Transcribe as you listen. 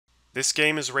This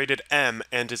game is rated M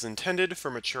and is intended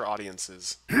for mature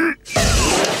audiences.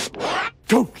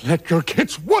 Don't let your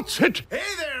kids watch it! Hey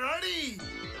there, Artie!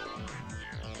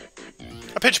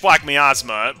 A pitch-black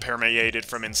miasma permeated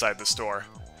from inside the store.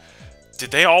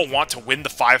 Did they all want to win the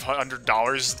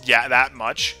 $500? Yeah, that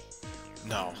much?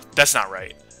 No, that's not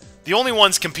right. The only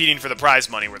ones competing for the prize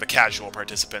money were the casual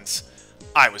participants.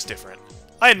 I was different.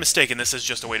 I had mistaken this as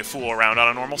just a way to fool around on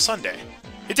a normal Sunday.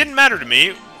 It didn't matter to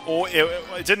me, or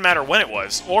it didn't matter when it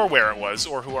was, or where it was,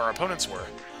 or who our opponents were.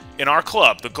 In our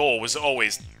club, the goal was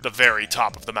always the very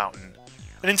top of the mountain.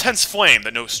 An intense flame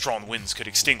that no strong winds could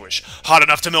extinguish, hot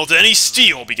enough to melt any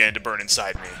steel, began to burn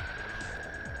inside me.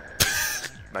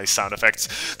 Nice sound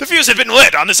effects. The fuse had been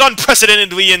lit on this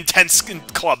unprecedentedly intense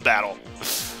club battle.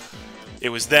 It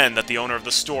was then that the owner of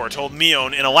the store told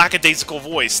Mion in a lackadaisical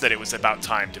voice that it was about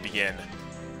time to begin.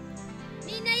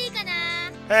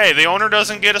 Hey, the owner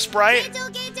doesn't get a Sprite?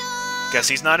 Guess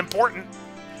he's not important.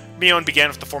 Mion began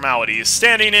with the formalities,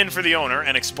 standing in for the owner,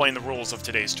 and explained the rules of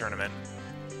today's tournament.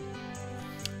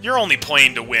 You're only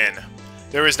playing to win.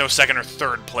 There is no second or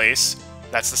third place.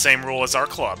 That's the same rule as our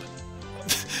club.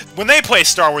 When they play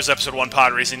Star Wars Episode 1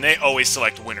 pod racing, they always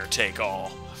select winner take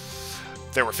all.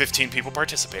 There were 15 people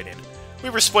participating. We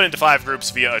were split into 5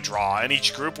 groups via a draw, and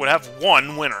each group would have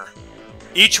 1 winner.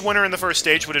 Each winner in the first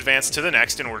stage would advance to the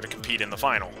next in order to compete in the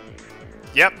final.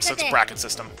 Yep, so it's a bracket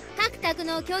system.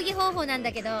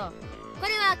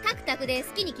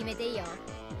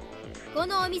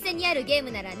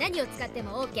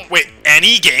 Wait,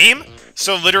 any game?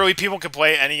 So literally people can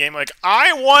play any game? Like,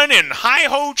 I won in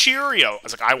Hi-Ho Cheerio! I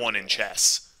was like, I won in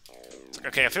chess. It's like,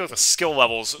 okay, I feel like the skill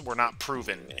levels were not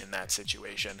proven in that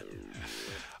situation.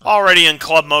 Already in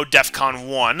club mode DEFCON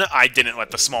 1, I didn't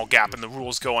let the small gap in the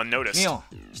rules go unnoticed. Mion,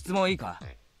 質問いいか?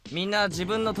 みんな自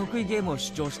分の得意ゲームを主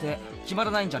張して決ま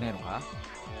らないんじゃねえのか?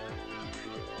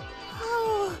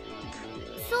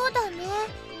 そうだね。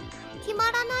決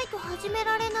まらないと始め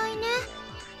られないね。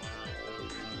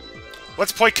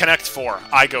 Let's play Connect 4.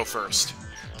 I go first.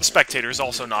 The spectators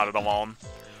also nodded along.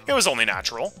 It was only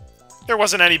natural. There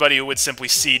wasn't anybody who would simply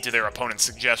cede to their opponent's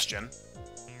suggestion.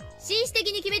 紳士的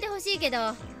に決めてほしいけ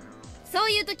ど、そう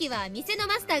いう時は店の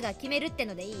マスターが決めるって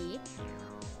のでいい?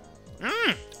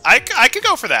 I could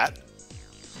go for that.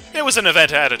 It was an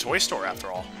event at a toy store,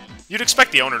 after all. You'd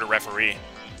expect the owner to referee.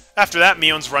 After that,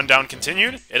 Mion's rundown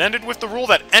continued. It ended with the rule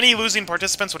that any losing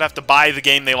participants would have to buy the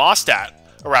game they lost at.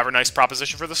 A rather nice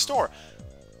proposition for the store.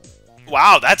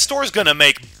 Wow, that store's gonna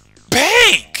make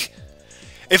bank!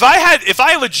 If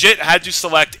I legit had to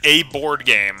select a board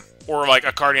game, or like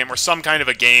a card game, or some kind of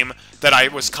a game that I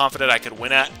was confident I could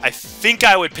win at, I think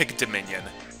I would pick Dominion.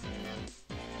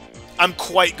 I'm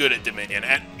quite good at Dominion,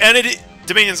 and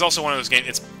Dominion's also one of those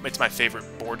games. It's my favorite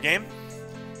board game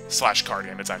 / card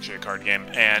game. It's actually a card game,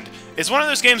 and it's one of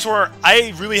those games where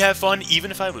I really have fun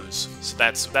even if I lose. So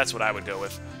that's what I would go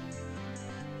with.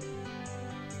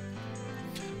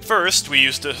 First, we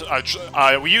used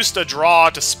a draw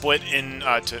to split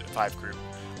into 5 groups.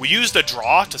 We used a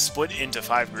draw to split into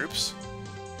 5 groups.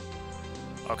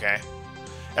 Okay.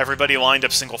 Everybody lined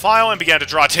up single file and began to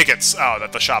draw tickets. Oh,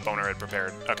 that the shop owner had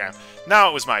prepared. Okay. Now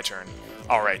it was my turn.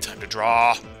 Alright, time to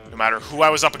draw. No matter who I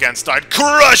was up against, I'd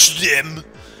crush them!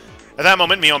 At that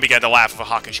moment, Mion began to laugh with a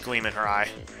hawkish gleam in her eye.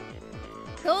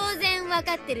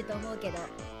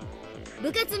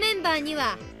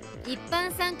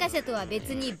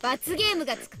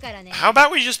 How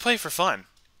about we just play for fun?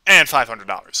 And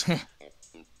 $500.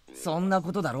 そんな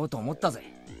ことだろうと思ったぜ。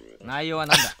内容は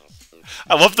なんだ?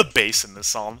 I love the bass in this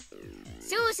song.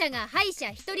 勝者が敗者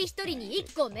一人一人に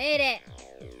1個命令.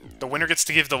 The winner gets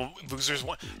to give the losers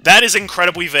one. That is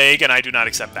incredibly vague, and I do not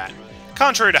accept that.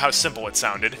 Contrary to how simple it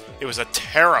sounded, it was a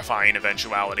terrifying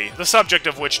eventuality, the subject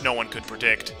of which no one could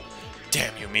predict.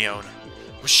 Damn you, Mion.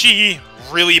 Was she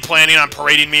really planning on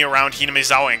parading me around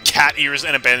Hinamizawa in cat ears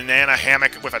and a banana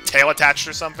hammock with a tail attached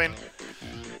or something?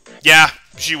 Yeah,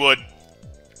 she would.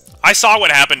 I saw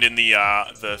what happened in the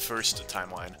first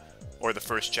timeline, or the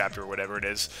first chapter, or whatever it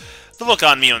is. The look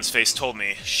on Mion's face told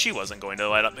me she wasn't going to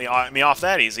let me off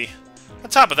that easy. On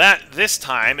top of that, this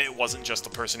time, it wasn't just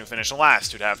the person who finished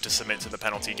last who'd have to submit to the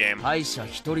penalty game. 敗者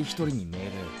一人一人に命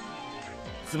令。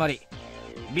つまり、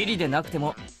ビリでなくて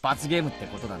も罰ゲームって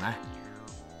ことだな。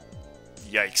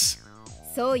Yikes.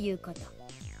 そういうこと。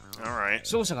Alright.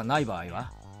 勝者がない場合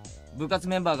は、部活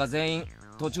メンバーが全員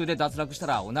途中で脱落した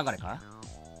らお流れか?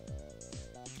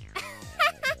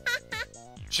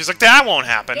 She's like, that won't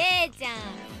happen. レイちゃん、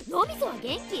脳みそは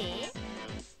元気?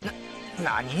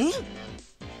 何?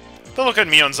 The look in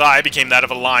Mion's eye became that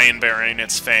of a lion burying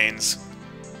its fangs.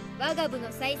 我が部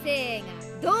の再生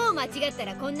がどう間違った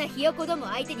らこんなひよこども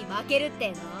相手に負けるって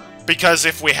んの？ Because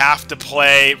if we have to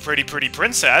play Pretty Pretty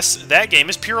Princess, that game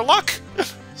is pure luck.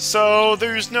 So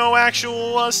there's no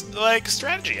actual, like,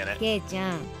 strategy in it. ケイち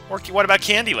ゃん、 Or what about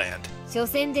Candyland? 初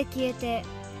戦で消えて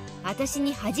私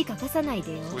に恥かかさない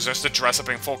でよ。 Was just to dress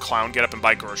up in full clown, get up and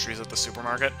buy groceries at the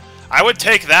supermarket? I would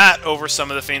take that over some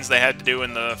of the things they had to do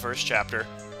in the first chapter.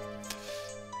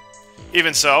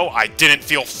 Even so, I didn't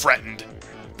feel threatened.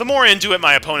 The more into it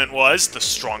my opponent was, the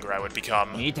stronger I would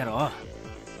become. 見てろ。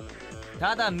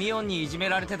ただミオンにいじめ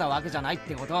られてたわけじゃないっ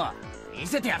てことを見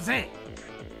せてやるぜ。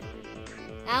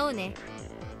会おうね。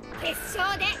決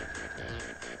勝で。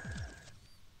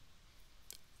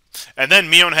 And then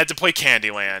Mion had to play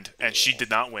Candyland, and she did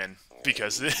not win,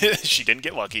 because she didn't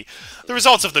get lucky. The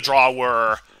results of the draw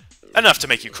were enough to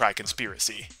make you cry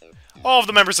conspiracy. All of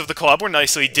the members of the club were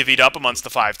nicely divvied up amongst the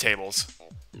 5 tables.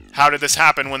 How did this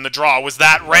happen when the draw was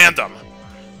that random?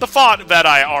 The thought that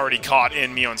I already caught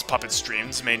in Mion's puppet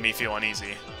streams made me feel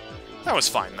uneasy. That was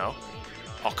fine, though.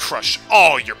 I'll crush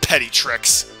all your petty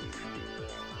tricks.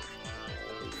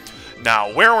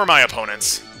 Now, where were my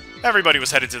opponents? Everybody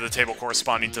was headed to the table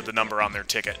corresponding to the number on their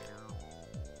ticket.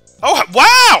 Oh,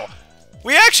 wow!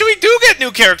 We actually do get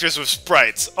new characters with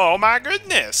sprites! Oh my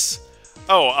goodness!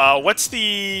 Oh, what's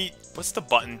the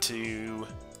button to...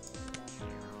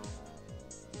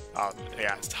 Oh,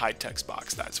 yeah, it's hide text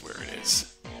box, that's where it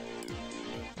is.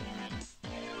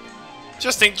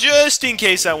 Just in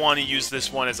case I want to use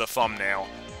this one as a thumbnail.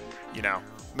 You know,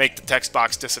 make the text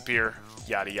box disappear,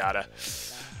 yada yada.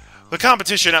 The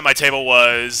competition at my table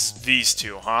was these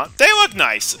two, huh? They look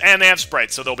nice, and they have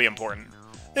sprites, so they'll be important.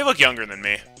 They look younger than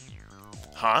me.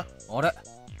 Huh? あれ、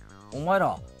お前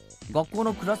ら学校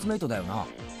のクラスメイトだよな。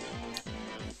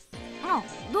あ、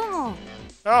どうも。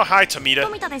 Oh, hi, Tomita.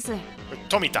 富田です。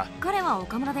 Tomita. 彼は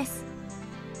岡村です。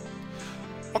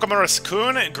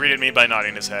 Okamura-kun greeted me by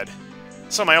nodding his head.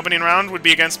 So my opening round would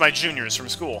be against my juniors from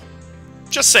school.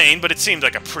 Just saying, but it seemed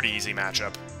like a pretty easy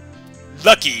matchup.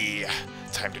 Lucky!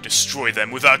 Time to destroy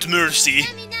them without mercy.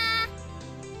 みんな、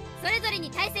それぞれ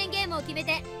に対戦ゲームを決め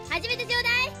て始めてちょうだ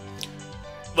い。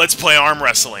 Let's play arm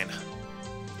wrestling.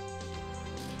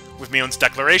 With Mion's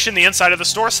declaration, the inside of the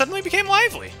store suddenly became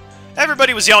lively.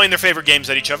 Everybody was yelling their favorite games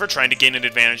at each other, trying to gain an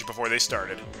advantage before they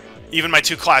started. Even my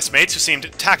 2 classmates, who seemed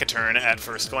taciturn at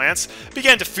first glance,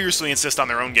 began to fiercely insist on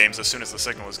their own games as soon as the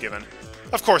signal was given.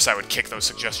 Of course I would kick those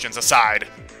suggestions aside.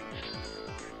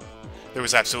 There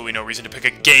was absolutely no reason to pick a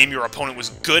game your opponent was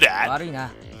good at. 悪い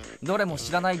な。どれも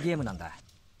知らないゲームなんだ。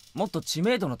もっと知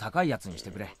名度の高いやつにし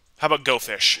てくれ。How about Go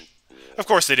Fish? Of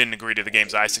course they didn't agree to the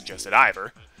games I suggested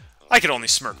either. I could only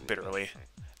smirk bitterly.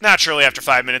 Naturally, after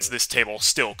 5 minutes, this table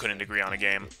still couldn't agree on a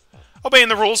game. Obeying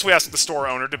the rules, we asked the store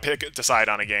owner to decide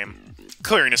on a game.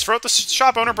 Clearing his throat, the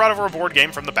shop owner brought over a board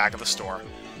game from the back of the store.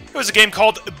 It was a game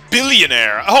called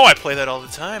Billionaire. Oh, I play that all the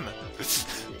time.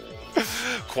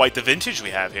 Quite the vintage we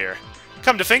have here.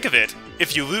 Come to think of it,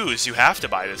 if you lose, you have to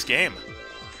buy this game.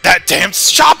 That damn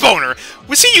shop owner!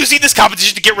 Was he using this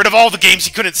competition to get rid of all the games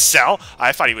he couldn't sell?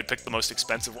 I thought he would pick the most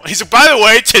expensive one. He said, by the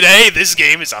way, today, this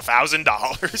game is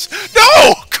 $1,000.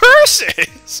 No!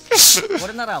 Curses! こ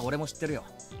れなら俺も知ってるよ。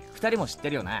二人も知って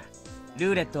るよな。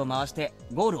ルーレットを回して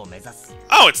ゴールを目指す。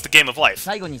Oh, it's the game of life.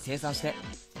 最後に生産して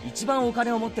一番お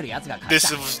金を持ってるやつが勝ち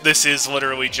だ。This is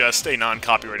literally just a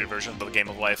non-copyrighted version of the game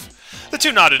of life. The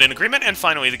two nodded in agreement, and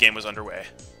finally the game was underway.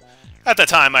 At that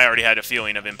time, I already had a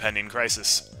feeling of impending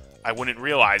crisis. I wouldn't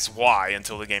realize why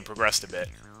until the game progressed a bit.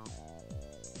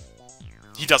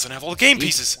 He doesn't have all the game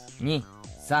pieces. 2、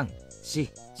3、4、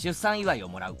出産祝いを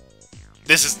もらう。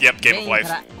 This is, yep, game of 全員 life.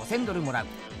 から$5,000ドルもらう。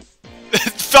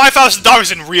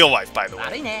 $5,000 in real life, by the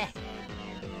悪 way. いね。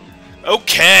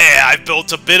 Okay, I've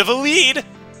built a bit of a lead.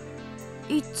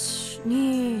 1、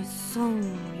2、3、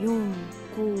4、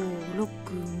5、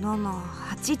6、7、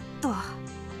8と。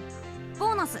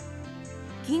ボーナス。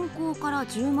銀行から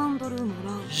10万ドルも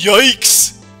らう。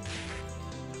 Yikes!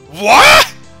 What?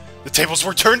 The tables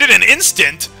were turned in an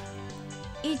instant.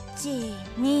 1、2、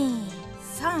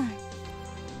3。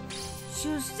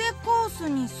出世コース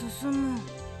に進む。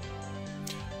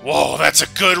 Whoa, that's a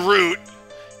good route.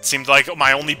 It seemed like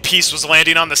my only piece was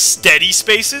landing on the steady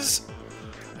spaces.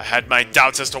 I had my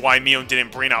doubts as to why Mion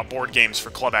didn't bring out board games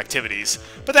for club activities,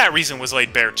 but that reason was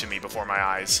laid bare to me before my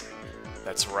eyes.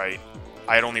 That's right.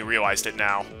 I had only realized it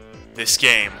now. This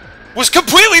game was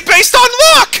completely based on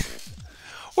luck!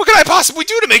 What could I possibly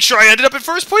do to make sure I ended up in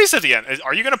first place at the end?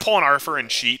 Are you going to pull an Arthur and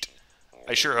cheat?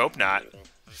 I sure hope not.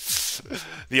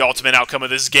 The ultimate outcome of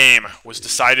this game was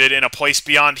decided in a place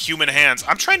beyond human hands.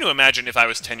 I'm trying to imagine if I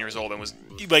was 10 years old and was,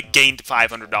 like, gained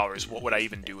 $500. What would I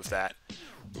even do with that?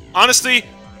 Honestly,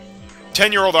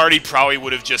 10-year-old Artie probably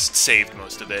would have just saved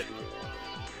most of it.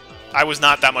 I was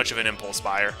not that much of an impulse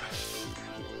buyer.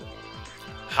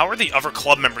 How are the other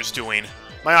club members doing?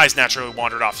 My eyes naturally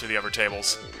wandered off to the other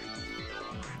tables.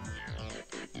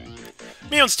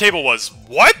 Mion's table was...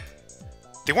 What?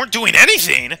 They weren't doing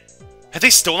anything? Had they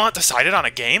still not decided on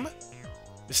a game?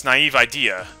 This naive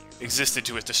idea existed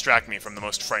to distract me from the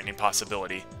most frightening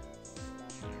possibility.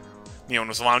 Mion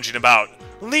was lounging about,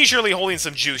 leisurely holding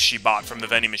some juice she bought from the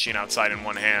vending machine outside in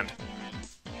one hand.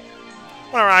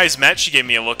 When our eyes met, she gave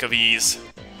me a look of ease.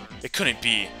 It couldn't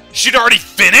be. She'd already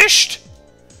finished?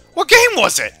 What game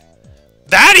was it?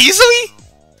 That easily?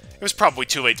 It was probably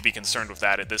too late to be concerned with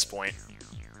that at this point.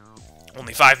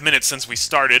 Only 5 minutes since we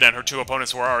started, and her two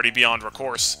opponents were already beyond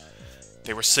recourse.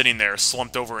 They were sitting there,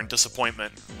 slumped over in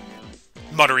disappointment,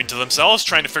 muttering to themselves,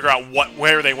 trying to figure out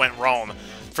where they went wrong.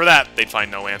 For that, they'd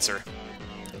find no answer.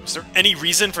 Was there any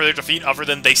reason for their defeat other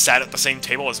than they sat at the same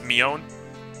table as Mion?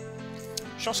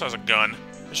 She also has a gun.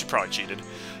 She probably cheated.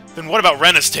 Then what about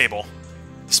Rena's table?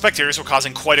 The spectators were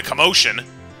causing quite a commotion.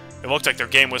 It looked like their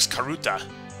game was Karuta.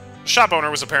 The shop owner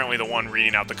was apparently the one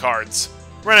reading out the cards.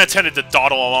 Rena tended to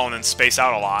dawdle alone and space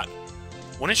out a lot.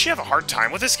 Wouldn't she have a hard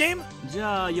time with this game? じ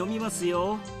ゃあ読みます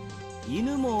よ。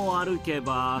犬も歩け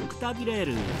ばくたびれ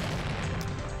る。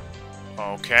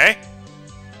 Okay.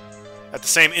 At the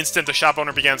same instant the shop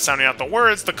owner began sounding out the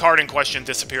words, the card in question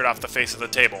disappeared off the face of the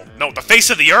table. No, the face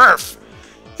of the earth!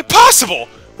 Impossible!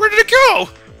 Where did it go?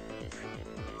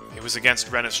 It was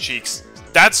against Rena's cheeks.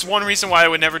 That's one reason why I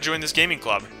would never join this gaming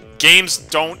club. Games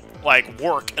don't, like,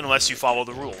 work unless you follow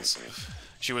the rules.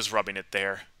 She was rubbing it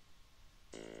there.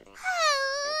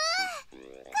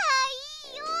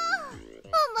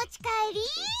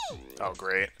 Oh,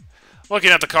 great. Looking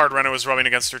at the card Rena was rubbing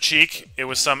against her cheek, it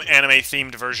was some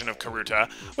anime-themed version of Karuta,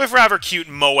 with rather cute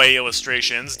moe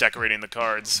illustrations decorating the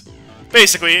cards.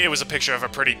 Basically, it was a picture of a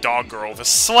pretty dog girl with a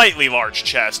slightly large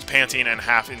chest, panting and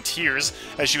half in tears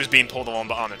as she was being pulled along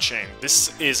on a chain.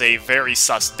 This is a very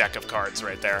sus deck of cards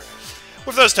right there.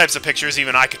 With those types of pictures,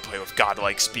 even I could play with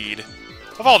godlike speed.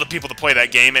 Of all the people to play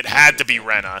that game, it had to be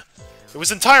Rena. It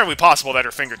was entirely possible that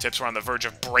her fingertips were on the verge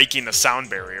of breaking the sound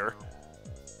barrier.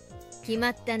 決ま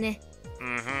ったね。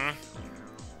 Mm-hmm.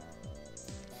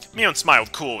 Mion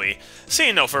smiled coolly.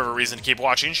 Seeing no further reason to keep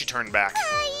watching, she turned back.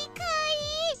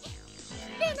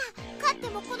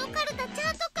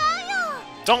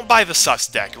 Don't buy the sus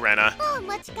deck, Rena.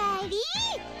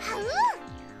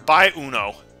 Buy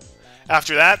Uno.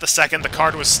 After that, the second the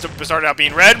card started out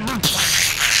being read...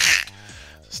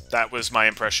 That was my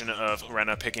impression of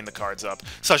Rena picking the cards up.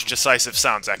 Such decisive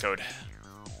sounds echoed.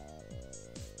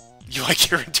 You like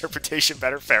your interpretation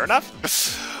better? Fair enough.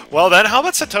 Well then, how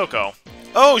about Satoko?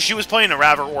 Oh, she was playing a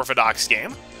rather orthodox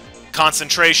game.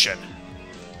 Concentration.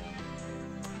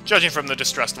 Judging from the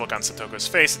distressed look on Satoko's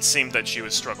face, it seemed that she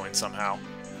was struggling somehow.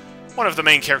 One of the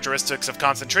main characteristics of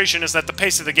concentration is that the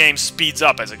pace of the game speeds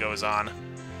up as it goes on.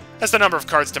 As the number of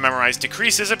cards to memorize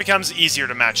decreases, it becomes easier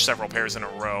to match several pairs in a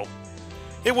row.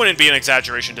 It wouldn't be an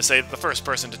exaggeration to say that the first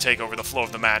person to take over the flow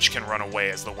of the match can run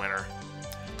away as the winner.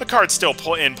 The cards still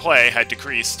in play had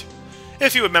decreased.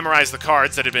 If you had memorized the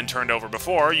cards that had been turned over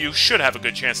before, you should have a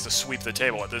good chance to sweep the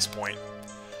table at this point.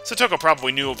 Satoko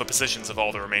probably knew the positions of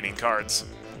all the remaining cards.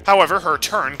 However, her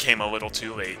turn came a little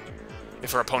too late.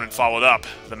 If her opponent followed up,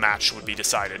 the match would be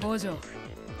decided.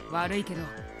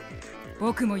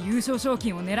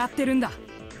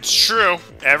 It's true.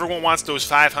 Everyone wants those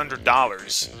 $500.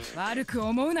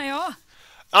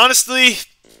 Honestly,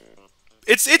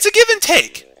 it's a give and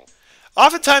take.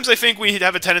 Oftentimes, I think we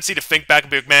have a tendency to think back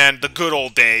and be like, man, the good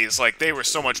old days, like, they were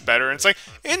so much better. And it's like,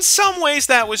 in some ways,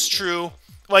 that was true.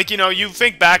 Like, you know, you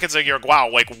think back, it's like, you're like, wow,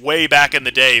 like, way back in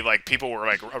the day, like, people were,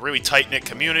 like, a really tight-knit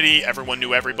community. Everyone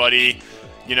knew everybody.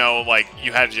 You know, like,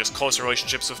 you had just closer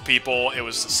relationships with people. It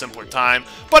was a simpler time.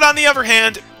 But on the other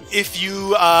hand, if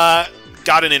you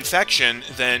got an infection,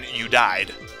 then you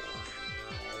died.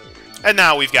 And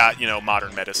now we've got, you know,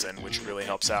 modern medicine, which really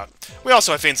helps out. We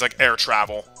also have things like air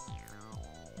travel.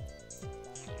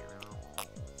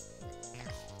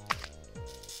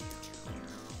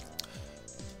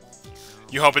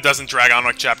 You hope it doesn't drag on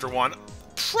like Chapter 1?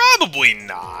 Probably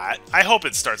not. I hope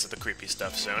it starts with the creepy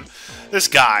stuff soon. This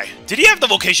guy, did he have the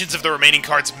locations of the remaining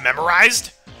cards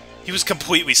memorized? He was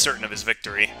completely certain of his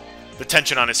victory. The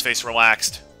tension on his face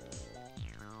relaxed.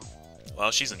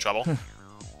 Well, she's in trouble.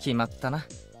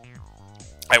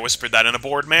 I whispered that in a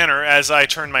bored manner as I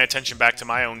turned my attention back to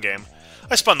my own game.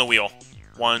 I spun the wheel.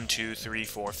 1, 2, 3,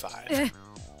 4, 5.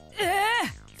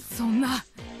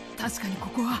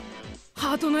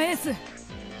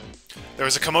 There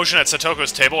was a commotion at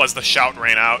Satoko's table as the shout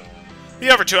rang out. The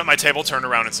other two at my table turned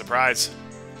around in surprise.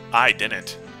 I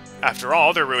didn't. After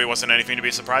all, there really wasn't anything to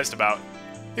be surprised about.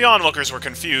 The onlookers were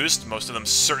confused, most of them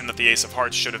certain that the Ace of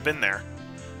Hearts should have been there.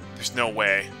 There's no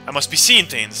way. I must be seeing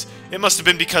things. It must have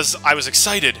been because I was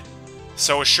excited.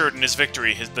 So assured in his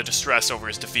victory, the distress over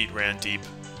his defeat ran deep.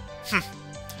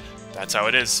 That's how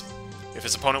it is. If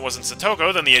his opponent wasn't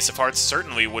Satoko, then the Ace of Hearts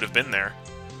certainly would have been there.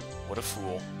 What a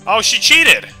fool. Oh, she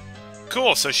cheated!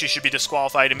 Cool, so she should be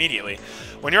disqualified immediately.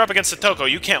 When you're up against Satoko,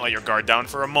 you can't let your guard down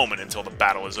for a moment until the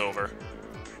battle is over.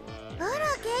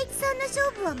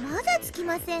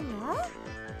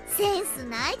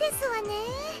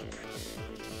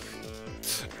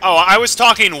 Oh, I was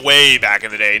talking way back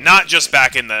in the day, not just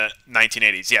back in the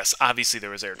 1980s. Yes, obviously there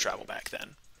was air travel back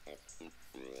then.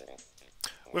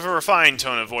 With a refined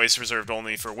tone of voice reserved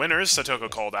only for winners, Satoko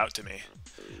called out to me.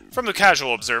 From the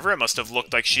casual observer, it must have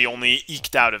looked like she only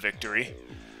eked out a victory.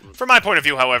 From my point of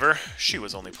view, however, she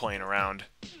was only playing around.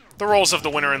 The roles of the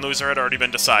winner and loser had already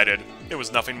been decided. It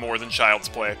was nothing more than child's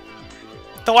play.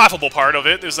 The laughable part of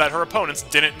it is that her opponents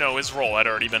didn't know his role had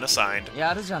already been assigned.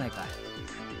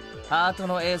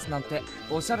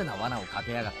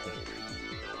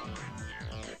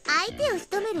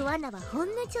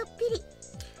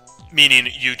 Meaning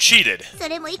you cheated.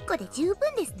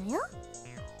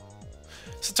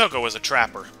 Satoko was a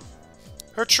trapper.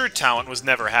 Her true talent was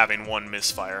never having one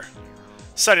misfire.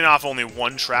 Setting off only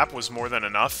one trap was more than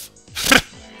enough.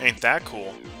 Ain't that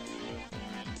cool.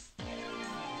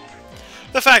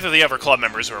 The fact that the other club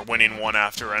members were winning one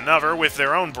after another with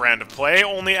their own brand of play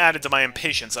only added to my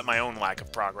impatience at my own lack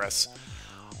of progress.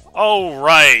 Oh,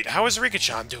 right. How is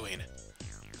Rika-chan doing?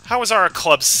 How is our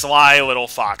club's sly little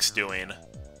fox doing?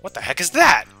 What the heck is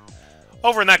that?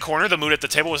 Over in that corner, the mood at the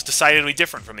table was decidedly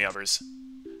different from the others.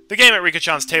 The game at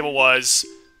Rika-chan's table was...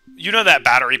 You know that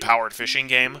battery-powered fishing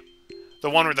game? The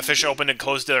one where the fish opened and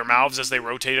closed their mouths as they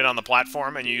rotated on the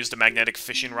platform and you used a magnetic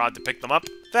fishing rod to pick them up?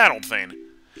 That old thing.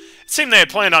 It seemed they had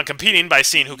planned on competing by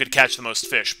seeing who could catch the most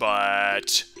fish,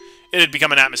 but... It had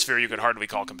become an atmosphere you could hardly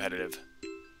call competitive.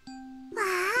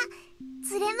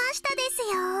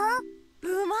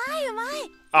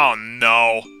 Oh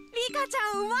no!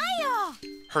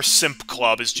 Her simp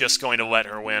club is just going to let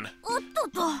her win.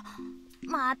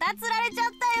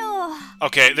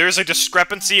 Okay, there's a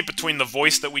discrepancy between the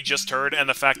voice that we just heard and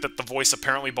the fact that the voice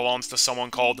apparently belongs to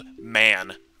someone called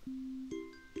Man.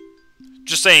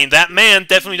 Just saying, that man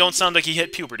definitely don't sound like he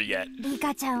hit puberty yet.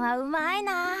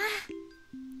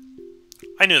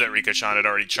 I knew that Rika-chan had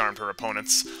already charmed her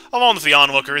opponents, along with the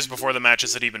onlookers before the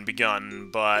matches had even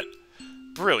begun, but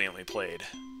brilliantly played.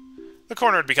 The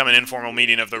corner had become an informal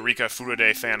meeting of the Rika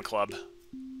Furude fan club.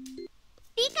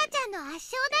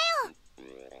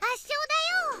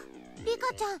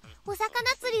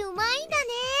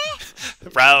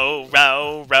 Row,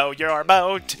 row, row your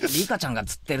boat.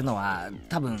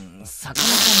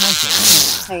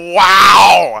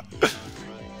 Wow!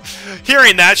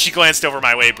 Hearing that, she glanced over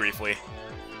my way briefly.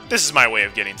 This is my way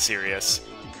of getting serious.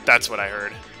 That's what I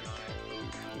heard.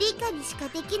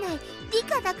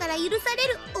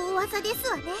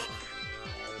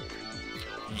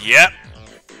 Yep.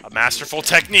 A masterful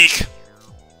technique.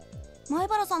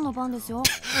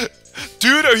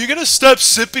 Dude, are you gonna stop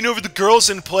sipping over the girls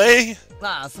and play?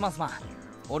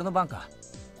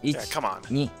 Yeah, come on.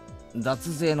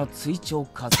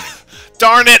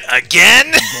 Darn it,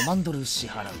 again?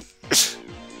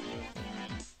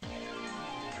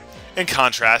 In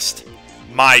contrast,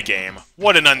 my game.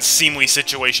 What an unseemly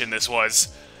situation this was.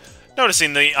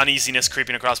 Noticing the uneasiness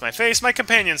creeping across my face, my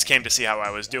companions came to see how I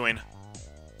was doing.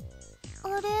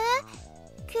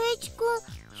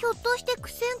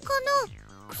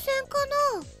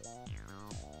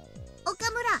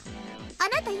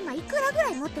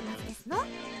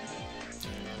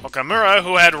 Okamura,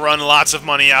 who had run lots of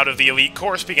money out of the elite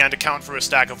course, began to count through a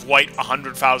stack of white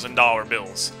 $100,000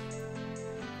 bills.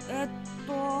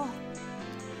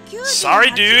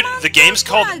 Sorry, dude, the game's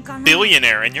called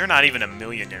Billionaire, and you're not even a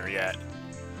millionaire yet.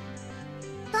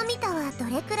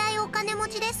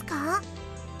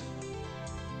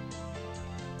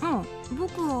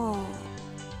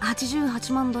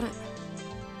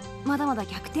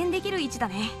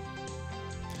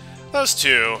 Those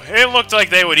two, it looked like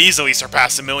they would easily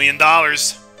surpass $1 million.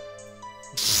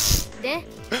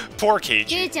 Poor Keiichi.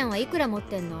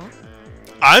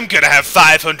 I'm gonna have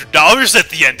 $500 at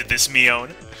the end of this,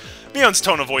 Mion. Mion's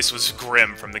tone of voice was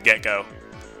grim from the get-go.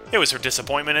 It was her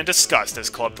disappointment and disgust as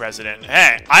club president.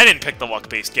 Hey, I didn't pick the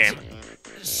luck-based game.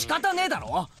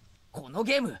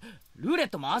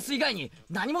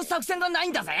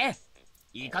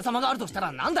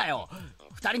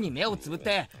 二人に目をつぶっ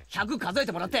て100数え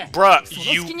てもらって Bruh, そ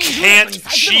の you 隙に can't ルーレットに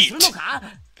再起動するのか？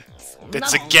そんなの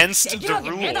That's against でき the るわけ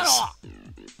ねえだろ。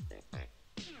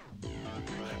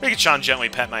 Rika-chan gently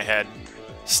pet my head.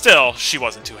 Still, she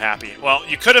wasn't too happy. Well,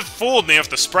 you could have fooled me with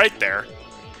the sprite there.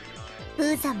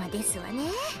 無様ですわ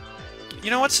ね。 You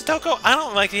know what, Satoko? I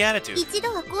don't like the attitude. 一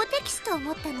度は好敵手と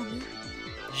思ったのに。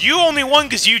 You only won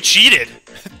because you cheated.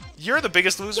 You're the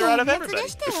biggest loser out of 幻滅 everybody. で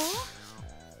したよ。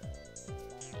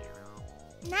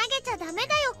投げちゃダメ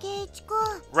だよ、ケイイチ君。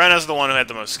 Rena's the one who had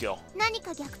the most skill. 何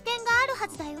か逆転があるは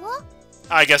ずだよ。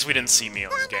 I guess we didn't see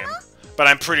Mio's game. But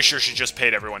I'm pretty sure she just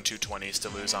paid everyone 220s to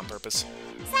lose on purpose.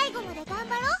 最後まで頑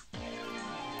張ろ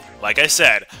う。 Like I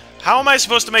said, how am I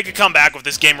supposed to make a comeback with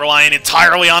this game relying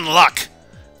entirely on luck?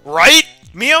 Right,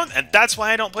 Mio? And that's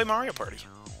why I don't play Mario Party.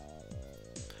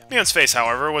 Mion's face,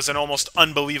 however, was an almost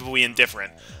unbelievably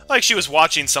indifferent, like she was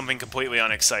watching something completely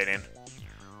unexciting.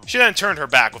 She then turned her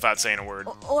back without saying a word.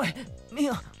 おい、ミ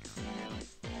オ。 It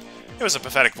was a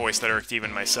pathetic voice that irked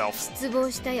even myself. 失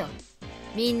望したよ。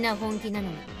みんな本気なの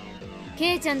に。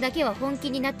ケイちゃんだけは本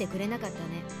気になってくれなかった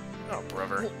ね。 Oh,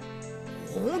 brother.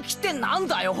 本気ってなん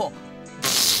だよ。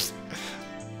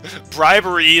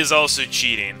 Bribery is also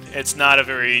cheating. It's not a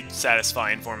very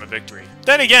satisfying form of victory.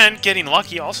 Then again, getting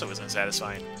lucky also isn't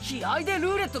satisfying. 気合で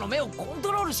ルーレットの目をコン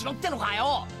トロールしろってのか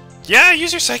よ。 Yeah,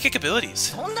 use your psychic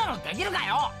abilities. そんなのできるか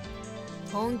よ。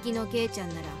本気のケイちゃん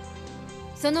なら、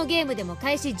そのゲームでも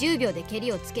開始10秒で蹴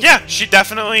りをつけて。 Yeah, she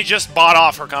definitely just bought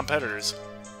off her competitors.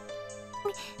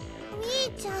 み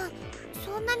ーちゃん、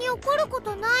そんなに怒るこ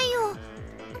とないよ。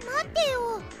待って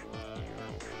よ。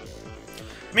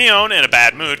 Mion, in a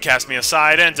bad mood, cast me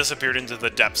aside and disappeared into the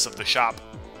depths of the shop.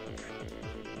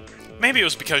 Maybe it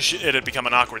was because it had become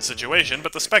an awkward situation,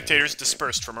 but the spectators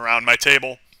dispersed from around my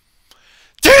table.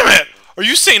 Damn it! Are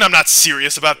you saying I'm not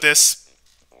serious about this?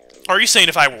 Are you saying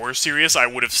if I were serious, I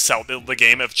would have sold the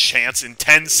game of chance in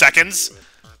 10 seconds?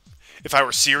 If I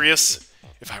were serious,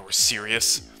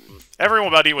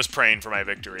 everybody was praying for my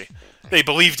victory. They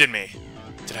believed in me.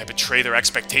 Did I betray their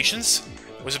expectations?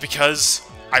 Was it because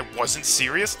I wasn't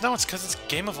serious? No, it's because it's a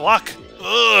game of luck.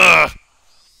 Ugh!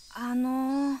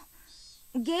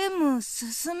 ゲーム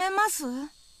進めます？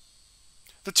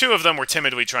 The two of them were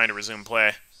timidly trying to resume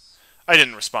play. I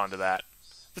didn't respond to that.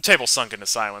 The table sunk into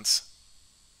silence.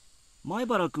 前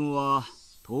原君は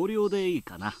投了でいい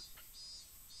かな。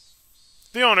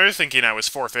 The owner, thinking I was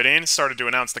forfeiting, started to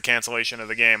announce the cancellation of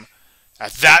the game.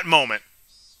 At that moment,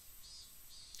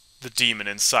 the demon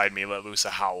inside me let loose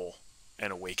a howl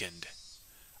and awakened.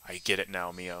 I get it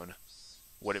now, Mion.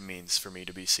 What it means for me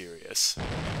to be serious.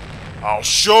 I'll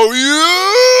show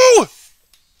you!